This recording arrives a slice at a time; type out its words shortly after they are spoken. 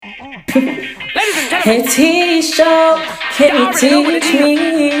Hey T-Show, can you teach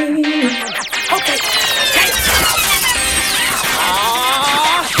me? Okay.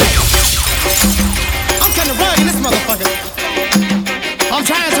 I'm kinda rugged, this motherfucker. I'm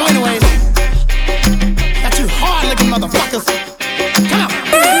trying to anyways. Got you hard-looking motherfuckers. Come on.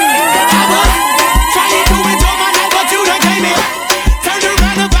 I was trying to enjoy my night, but you done came in. Turned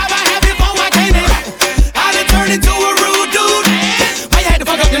around the vibe I had before I came in. I done turned into a rude dude. Why you had to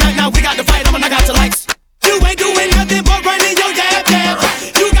fuck up tonight? Now we got to fight. I'ma knock out your lights. You ain't doing nothing but running your jab.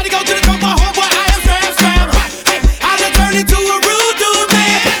 You gotta go to the trunk, my homeboy. I am strap. Hey, I done turned into a rude dude,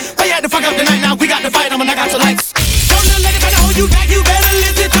 man. Why you had to fuck up tonight? Now we got to fight. I'ma knock out your lights. Don't let lady better hold you back. You better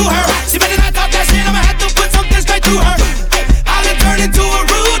listen to her. She better not talk that shit. I'ma have to put something straight to her. Hey, I done turned into a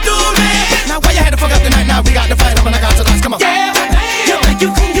rude dude, man. Now why you had to fuck up tonight? Now we got to fight. I'ma knock out your lights. Come on. Yeah, you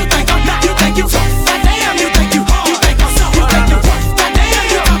think you think I'm not. You think you goddamn. You think you think I'm so. You think you goddamn.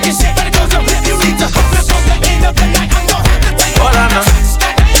 You talking shit. Better go some if you need to. Let's go the end of the night. I'm gonna have to take all I know.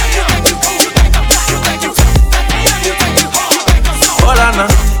 All I know.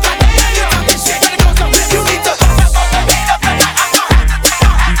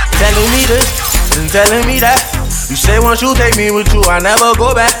 Telling me this and telling me that. You say once you take me with you, I never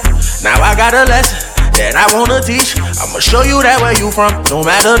go back. Now I got a lesson that I wanna teach. I'ma show you that where you from, no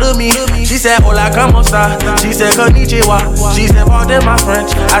matter to me. She said, hola, como esta? She said, konnichiwa. She said, pardon my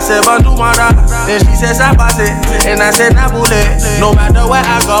French. I said, bonjour, madame. Then she said, sapate. And I said, nabule. No matter where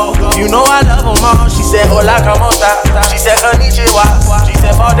I go, you know I love them all. She said, hola, como esta? She said, konnichiwa. She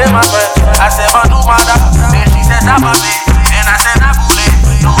said, pardon my French. I said, bonjour, madame. Then she said, sapate. And I said, nabule.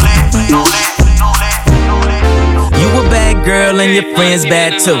 You a bad girl and your friends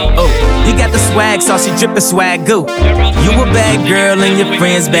bad too. Oh, you got the swag, saucy drippin' swag goo. You a bad girl and your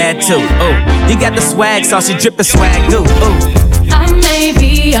friends bad too. Oh, you got the swag, saucy drippin' swag goo. Oh, I may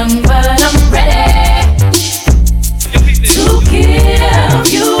be young, but I'm ready to give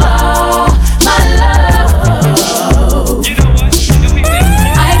you all my love.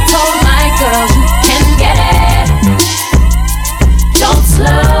 I told my girl you can get it. Don't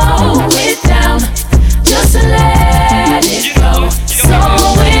slow it down, just let it go. So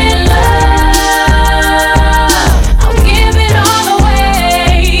in love, I'll give it all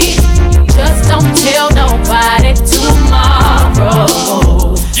away. Just don't tell nobody tomorrow.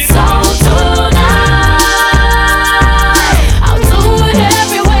 So tonight, I'll do it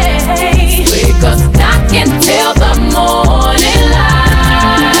every way. Because I can tell the morning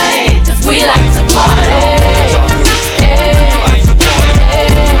light. 'Cause we like to party.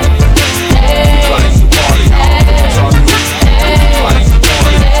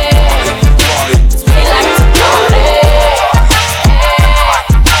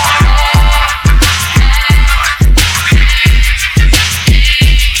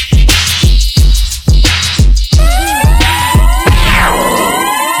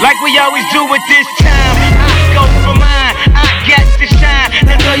 Always do it this time. I go for mine, I got to shine.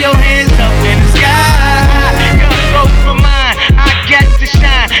 Now throw your hands up in the sky. Go for mine, I got to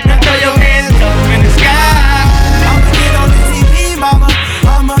shine. Now throw your hands up in the sky. I'ma get on the TV, mama.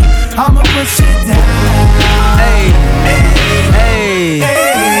 I'ma push it down. hey, hey,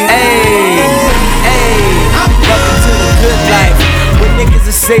 hey, hey. Welcome to the good life. When niggas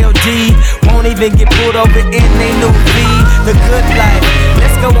are CLD, won't even get pulled over in they new V. The good life.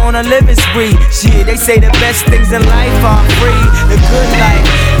 Let's go on a living spree. Shit, they say the best things in life are free. The good life.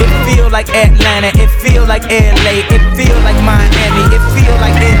 It feel like Atlanta. It feel like LA. It feel like Miami. It feel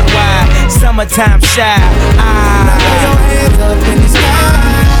like NY. Summertime shy. Now throw your hands up in the sky.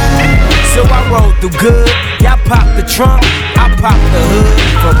 So I roll through good. Y'all pop the trunk. I pop the hood.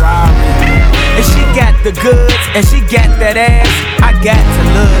 Ferrari. And she got the goods. And she got that ass. I got to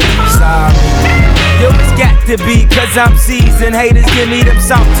look. Sorry. Yo, it's got to be, 'cause I'm seasoned. Haters give me them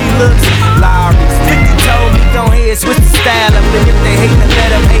salty looks. Lawry's 50 told me don't hear, switch the style up. And if they hate, then let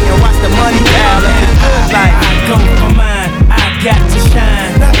them hate and watch the money pile up. Good like, I go for mine, I got to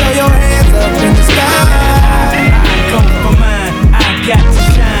shine. Now throw your hands up in the sky. I go for mine, I got to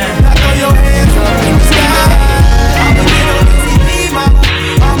shine. Now throw your hands up in the sky. I'ma get on the TV, mama.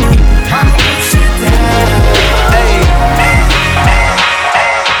 I'ma push it down. Hey.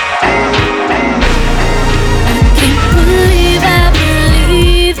 I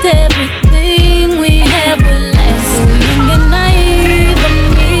believed everything we had would last. So young and naive of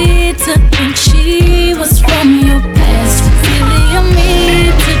me to think she was from your past. Really, I mean.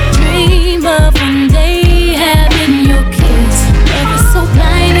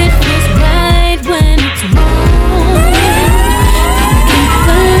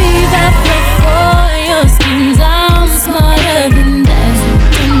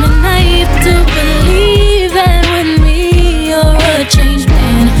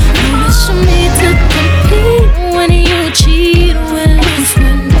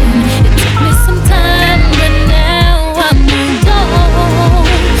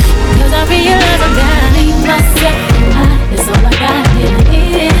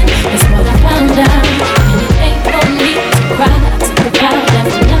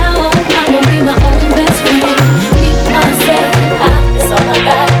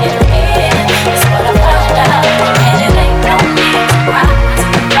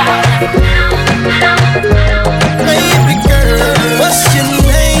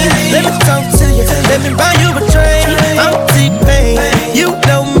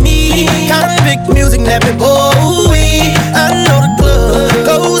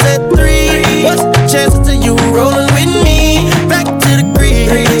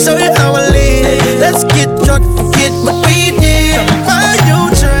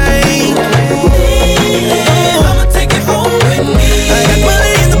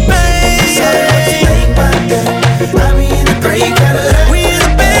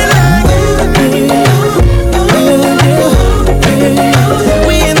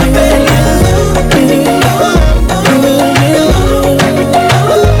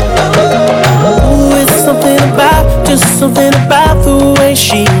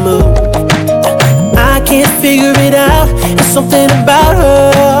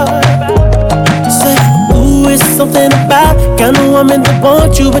 Say, ooh, it's something about kind of woman that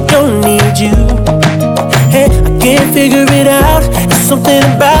wants you but don't need you. Hey, I can't figure it out. It's something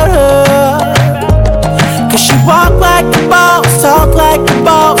about her. Cause she walk like a boss, talk like a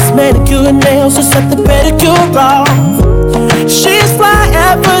boss, manicure and nails, just set the pedicure off. She's fly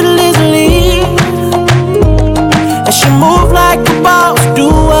effortlessly, and she move like a boss, do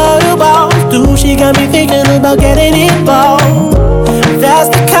what a boss do. She got me thinking about getting involved. That's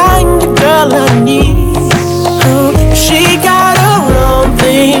the kind of girl I need. She got her own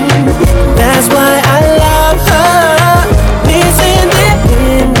thing, that's why I love her. Miss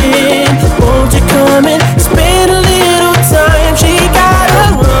Independent, won't you come and spend a little time? She got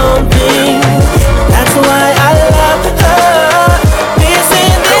her own thing, that's why I love her. Miss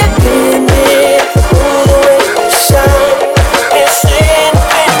Independent, all the way to shine. Miss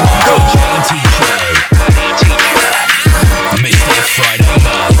Independent. Mr. Friday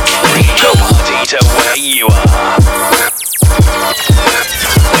Night, bringing your party to where you are.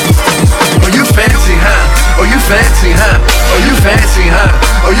 Oh, you fancy, huh? Oh, you fancy, huh? Oh, you fancy, huh?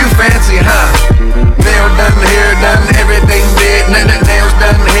 Oh, you fancy, huh? Nail done, hair done, everything did. Nails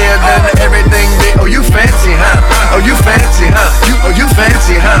done, hair done, everything did. Oh, you fancy, huh? Oh, you fancy, huh? Oh, you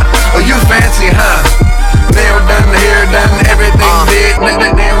fancy, huh? Oh, you fancy, huh? Nail done, hair done, everything did.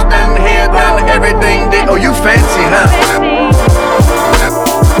 Nails done, hair done, everything did. Oh, you fancy, huh?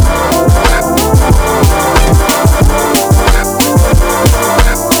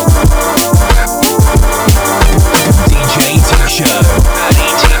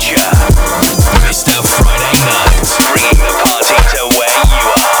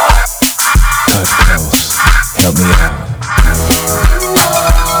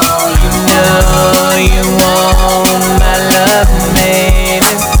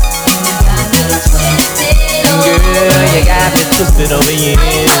 Twisted over you.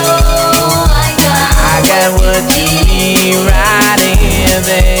 I got what you need right here,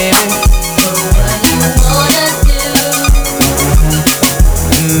 baby.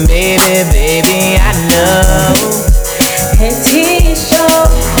 Baby, I know. Hey, T-shirt,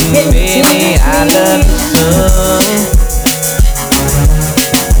 baby, I love you so.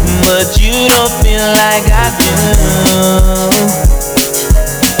 But you don't feel like I do.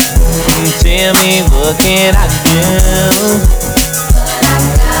 Tell me, what can I do?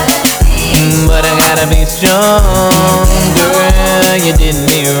 But I gotta be strong, girl, you did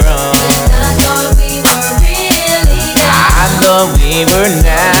me wrong. I thought we were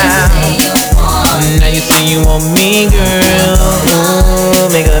now. Now you say you want me, girl. Ooh,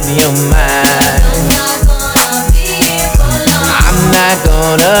 make up your mind. I'm not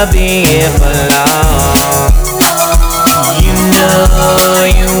gonna be here for long. You know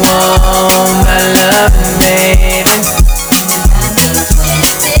you want my love, baby.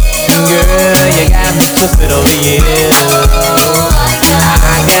 Girl, you got me twisted over you.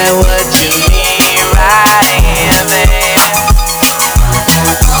 I got what you need right here, baby.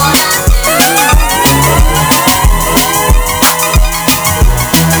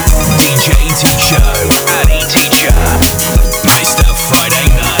 DJ T-Show at E-Teacher. Mr. Friday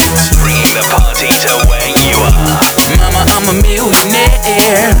Night, bringing the party to where you are. Mama, I'm a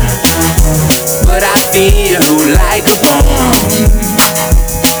millionaire, but I feel like a bum.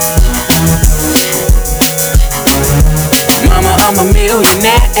 Mama, I'm a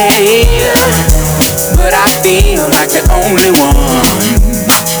millionaire, but I feel like the only one.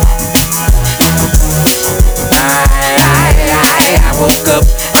 I woke up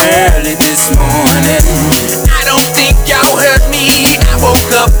early this morning. I don't think y'all heard me. I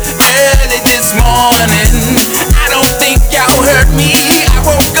woke up early this morning. I don't think y'all heard me. I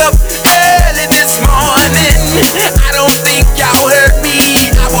woke up early this morning. I don't think y'all heard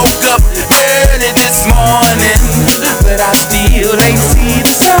me. I woke up early this morning, but I still ain't see the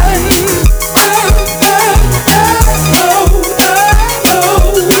sun.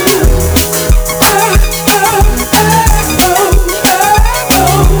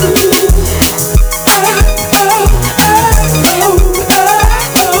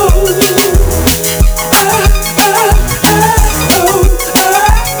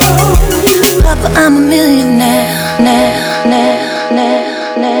 I'm a millionaire,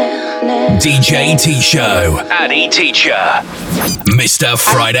 DJ T-Show at E-Teacher. Mr.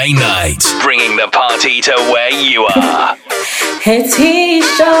 Friday Night, bringing the party to where you are. Hey,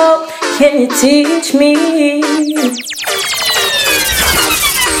 T-Show, can you teach me?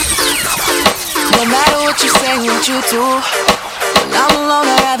 No matter what you say, what you do, when I'm alone,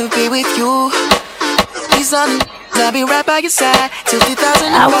 I'd rather be with you. These are the I'll be right by your side till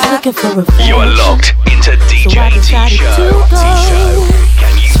 2005. I was looking for a You are locked into DJ T-Show.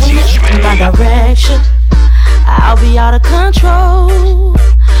 direction. I'll be out of control.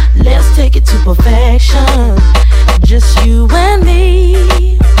 Let's take it to perfection. Just you and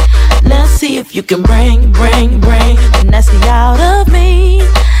me. Let's see if you can bring the nasty out of me.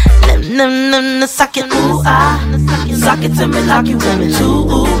 Suck it, ooh, suck it to me like you want me to.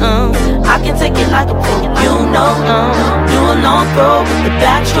 I can take it like a pro, you know. Do a long throw with the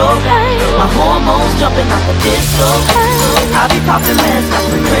backstroke. My hormones jumping out the disco. I be popping mans like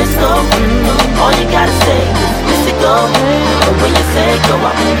the crystal. All you gotta say is miss it go. But when you say go, I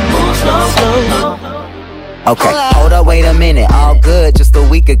move slow. Okay, hold up, wait a minute, all good just a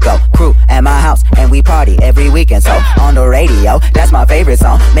week ago. Crew at my house and we party every weekend. So on the radio, that's my favorite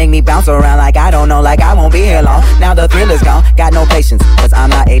song. Make me bounce around like I don't know, like I won't be here long. Now the thrill is gone, got no patience, cause I'm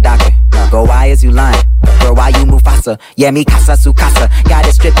not a doctor. Go, why is you lying? Girl, why you Mufasa? Yeah, me casa su casa. Got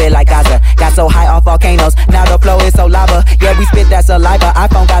it stripped like Gaza. Got so high off volcanoes, now the flow is so lava. Yeah, we spit that saliva.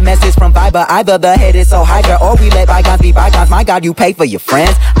 iPhone got message from Viber. Either the head is so high, girl, or we let bygones be bygones. My God, you pay for your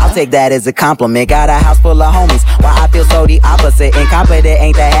friends. I'll take that as a compliment. Got a house full of homies. Why I feel so the opposite. Incompetent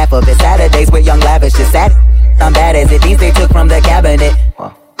ain't the half of it. Saturdays with young lavish. It's sad. I'm bad as it. These they took from the cabinet.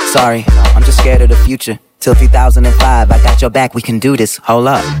 Sorry, I'm just scared of the future. Till 2005, I got your back. We can do this. Hold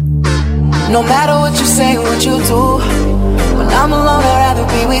up. No matter what you say, what you do, when I'm alone, I'd rather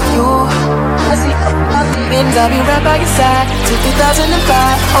be with you. I see games, I'll be right by your side till 2005.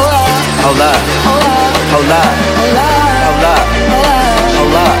 Hold up, hold up, hold up, hold up, hold up,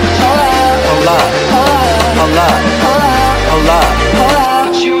 hold up, hold up, hold up, hold up, hold up, hold up.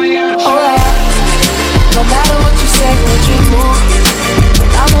 No matter what you say, what you do,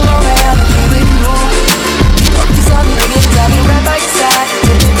 when I'm alone, I'd rather be with you. These are the games, I'll be right by your side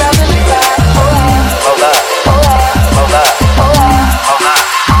till 2005. Hold up, hold up, hold up, hold up, hold up,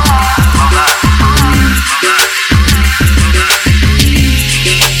 hold up.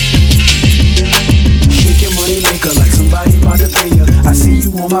 Shake your money maker like somebody about to pay ya. I see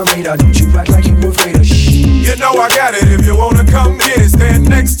you on my radar, don't you act like you afraid of shit. You know I got it, if you wanna come get it, stand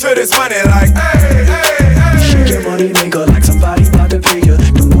next to this money like, hey, hey, hey. Shake your money maker like somebody about to pay ya.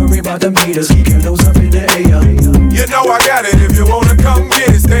 Don't worry about them haters, keep your nose up in the air. You know I got it, if you wanna come get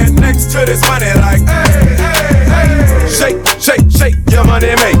it, stand next to this money like, hey, hey, hey. Shake, shake, shake your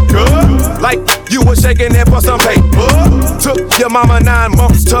money maker, like you was shaking it for some paper. Took your mama 9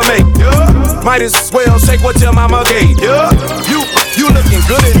 months to make ya. Might as well shake what your mama gave ya. You looking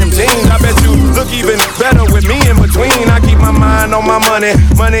good in them jeans. I bet you look even better with me in between. I keep my mind on my money,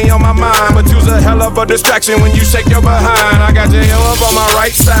 money on my mind. But you's a hell of a distraction when you shake your behind. I got J.O. up on my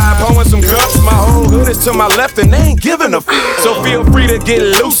right side, pouring some cups. My whole hood is to my left and they ain't giving a f. So feel free to get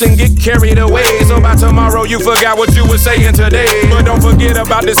loose and get carried away. So by tomorrow you forgot what you were saying today. But don't forget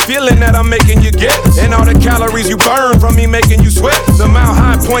about this feeling that I'm making you get, and all the calories you burn from me making you sweat. The mile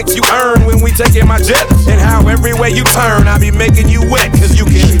high points you earn when we taking my jet, and how everywhere you turn I be making you wet. Cause you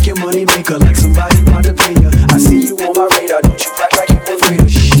can shake your money maker like somebody about to pay ya. I see you on my radar, don't you act like you afraid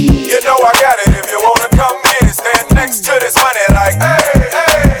of shit. You know I got it, if you wanna come get it, stand next to this money like, hey, hey,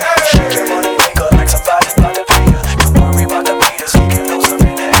 hey. Shake your money maker like somebody about to pay ya. Don't worry about the haters, keep your nose up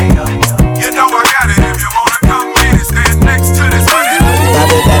in the air. You know I got it, if you wanna come get it, stand next to this money.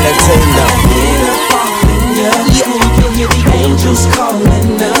 Yeah, we can hear the angels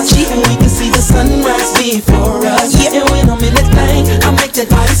calling us, and we can see the sunrise before us. Yeah, and when I'm in that thing, I make that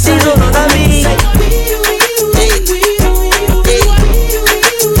body say, you know what I mean?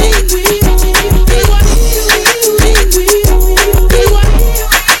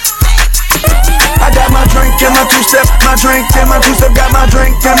 I got my drink and my two-step, my drink and my two-step, got my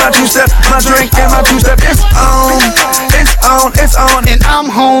drink and my two-step, my drink and my two-step. It's on, it's on, it's on. And I'm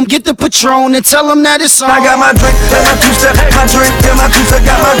home, get the Patron and tell them that it's on. I got my drink and my two-step, my drink and my two-step,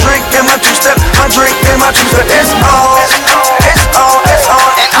 got my drink and my two-step, my drink and my two-step. It's on, it's on, it's on.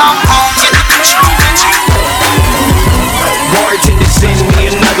 And I'm home, get the Patron. Bartender, send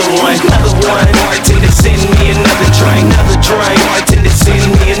me another one, another one. Bartender, send me another drink, another drink. Bartender, send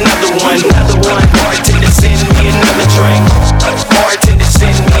me another one, another one. Bartender, send me another drink. Bartender,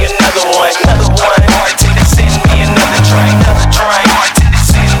 send me another one, another one. Bartender, send me another drink, another drink. Bartender,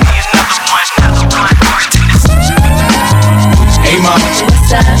 send me another one, another one. Bartender, send me another one. Hey mama,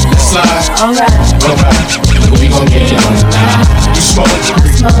 let's slide. Alright, we gon' get it on tonight. You smoke,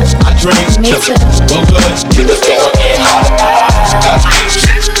 I drink, well good. Let's go again.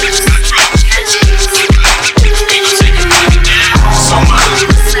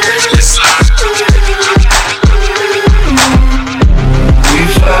 We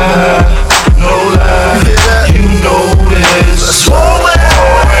fly, no lie, you know this. Let's roll it,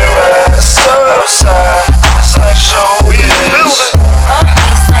 outside, like show, yeah.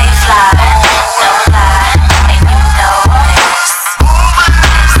 Stay fly.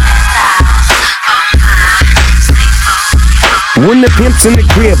 When the pimp's in the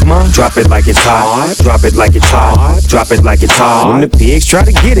crib, ma, drop it like it's hot. Drop it like it's hot. Drop it like it's hot. When the pigs try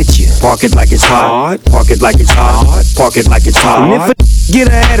to get at you, park it like it's hot. Park it like it's hot. Park it like it's hot. And if a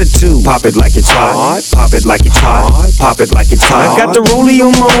get an attitude, pop it like it's hot. Pop it like it's hot. Pop it like it's hot. I got the rollie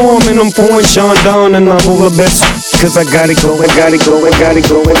on my arm and I'm pouring Sean down and I'm all the best. Cause I gotta go, I gotta go, I gotta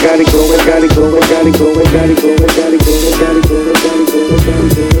go, I gotta go, I gotta go, I gotta go, I gotta go, I gotta go, I gotta go, I gotta go, I gotta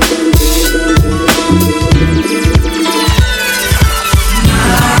go.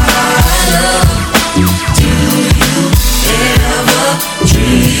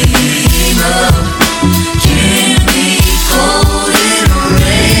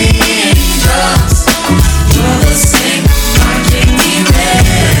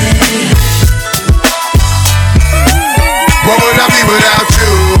 Without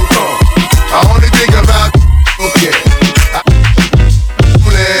you, I only think about you, yeah.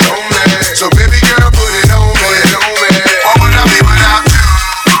 So baby girl, put it on me. What would I be without you?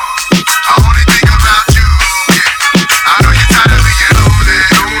 I only think about you, yeah. I know you're tired of being lonely.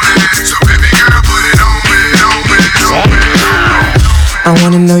 So baby girl, put it on me. I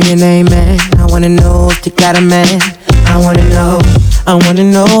wanna know your name, man. I wanna know if you got a man. I wanna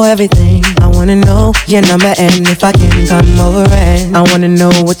know everything. I wanna know your number and if I can come over and I wanna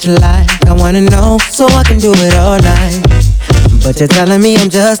know what you like. I wanna know so I can do it all night. But you're telling me I'm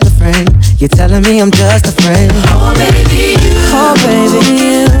just a friend. You're telling me I'm just a friend. Oh baby, you got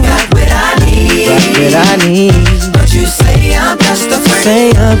what I need. Got what I need. But you say I'm just a friend.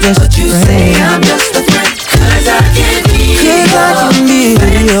 Say I'm just but a you friend. say I'm just a friend. Cause I can be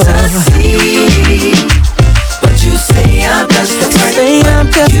your fantasy. But you say I'm just a friend. Say I'm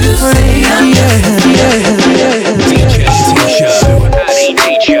just you a friend. Say I'm just a friend. DJ T-Show, Addy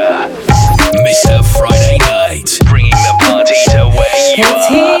Teacher, Mr. Friday Night, bringing the party to where you are.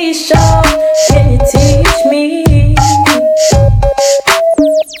 T-Show, can you teach me?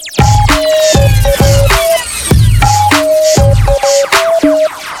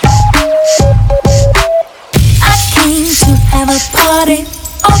 I came to have a party,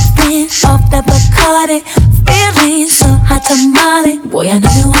 open off the Bacardi. Feeling so hot tamale. Boy, I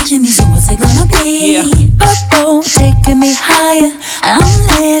know you're watching me, so what's it gonna be? Purple taking me higher. I'm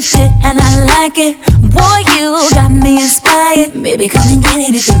lifted and I like it. Boy, you got me inspired. Baby, come and get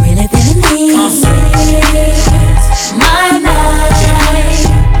it if you really feeling me. It's my night.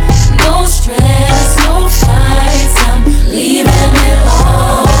 No stress, no fights. I'm leaving it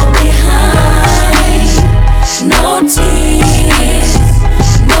all behind. No tears,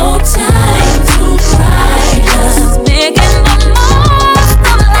 no time to cry. Just making the most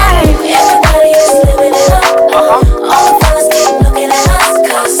of life. Everybody is living it up. All the fellas keep looking at us.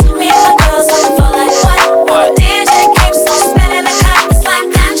 Cause me and my girls on the floor like what? DJ keeps on spinning the cup. It's like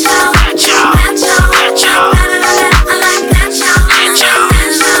that, y'all. That, y'all. I like that, y'all.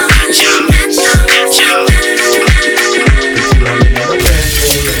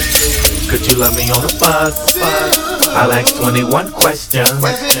 Could you love me on the bus? I like 21 questions,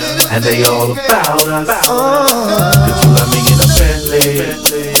 and they all about us. Could you love me in a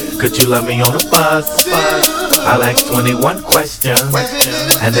Bentley? Could you love me on the bus? I like 21 questions,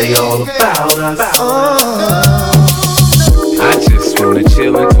 and they all about us. I just wanna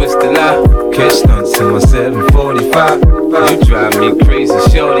chill and twist the lie. Catch stunts in my 745. You drive me crazy,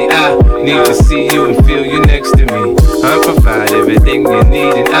 shorty. I need to see you and feel you next to me. I provide everything you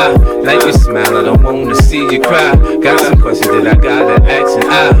need, and I like your smile. I don't wanna see you cry. Got some questions that I gotta ask, and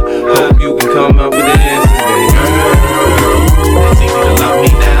I hope you can come up with the answers, baby. It's easy to love me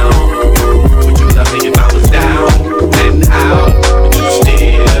now. Would you love me if I was down? And how would you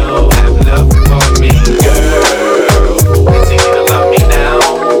still have love for me, girl? It's easy to love me now.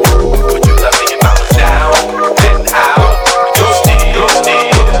 Would you love me if I was down? And how would you still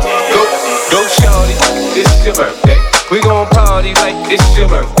Go shorty, it's your birthday. We gon' party like it's your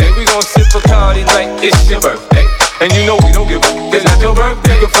birthday. We gon' sip a party like it's your birthday. And you know we don't give up, it's not your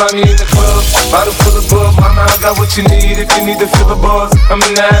birthday. You can find me in the club, bottle full of bug. Mama, I got what you need if you need to fill the bars. I'm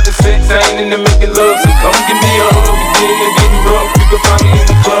in the having sex, I ain't in the making love. So come give me a hug, begin and get rough. You can find me in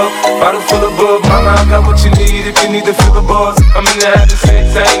the club, bottle full of bug. Mama, I got what you need if you need to fill the bars. I'm in the having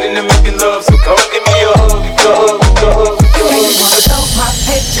sex, I ain't in the making love. So come give me a hug, Throw my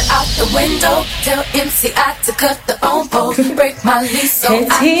picture out the window. Tell MCI to cut the phone pole. Break my lease so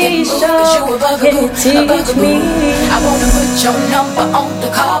I can move. Cause you a bugaboo. I wanna put your number on the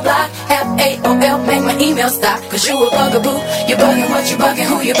call block. Have AOL, make my email stop. Cause you a bugaboo. You bugging what you bugging,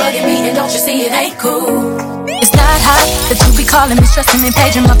 who you bugging me. And don't you see it ain't cool. It's not hot that you be calling me, stressing me,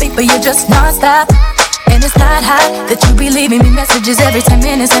 paging my feet, but you're just non-stop. And it's not hot that you be leaving me messages every 10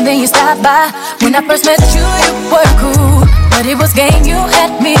 minutes and then you stop by. When I first met you, you were cool, but it was game, you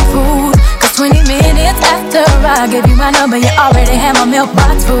had me fooled. 20 minutes after I gave you my number, you already had my milk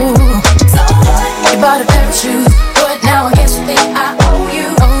box full. So you bought a pair of shoes, but now I guess you think I owe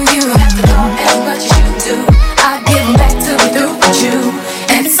you. You have to go as much as you do. I give them back to be through with you.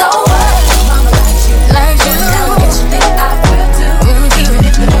 And so what? Mama likes you, now I guess you think I will too. Even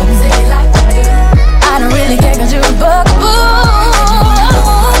if the folks say they like you do, I don't really care 'cause you're a bugaboo.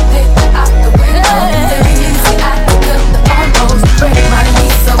 Paper out the window, very easy. I pick up the phone, break my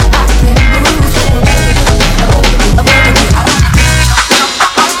knees so I can move.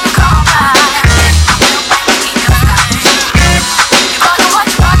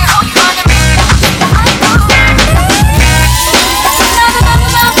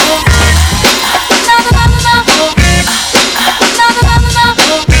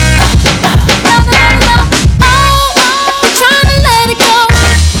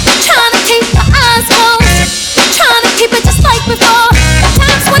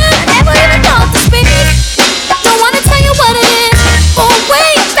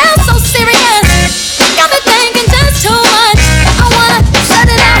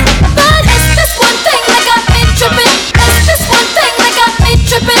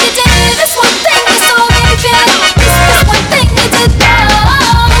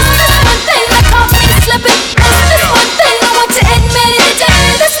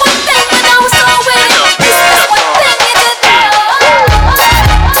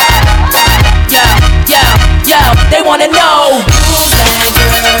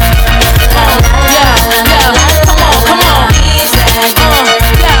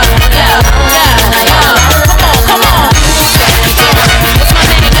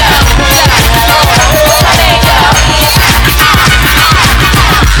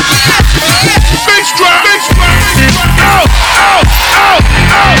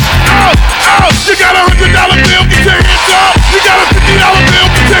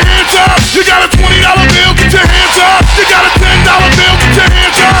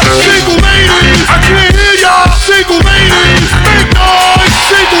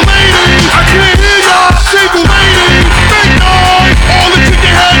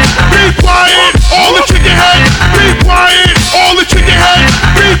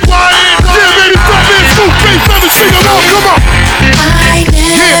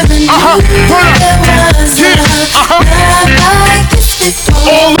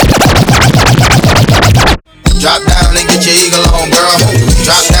 Drop down and get your eagle on, girl.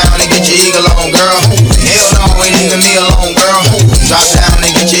 Drop down and get your eagle on, girl. Hell no, ain't leaving me alone, girl. Drop down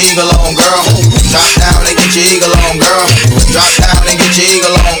and get your eagle on, girl. Drop down and get your eagle on, girl. Drop down and get your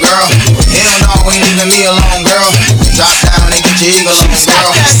eagle on, girl. Hell no, ain't leaving me alone, girl. Drop down and get your eagle on,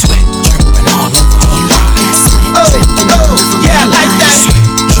 girl.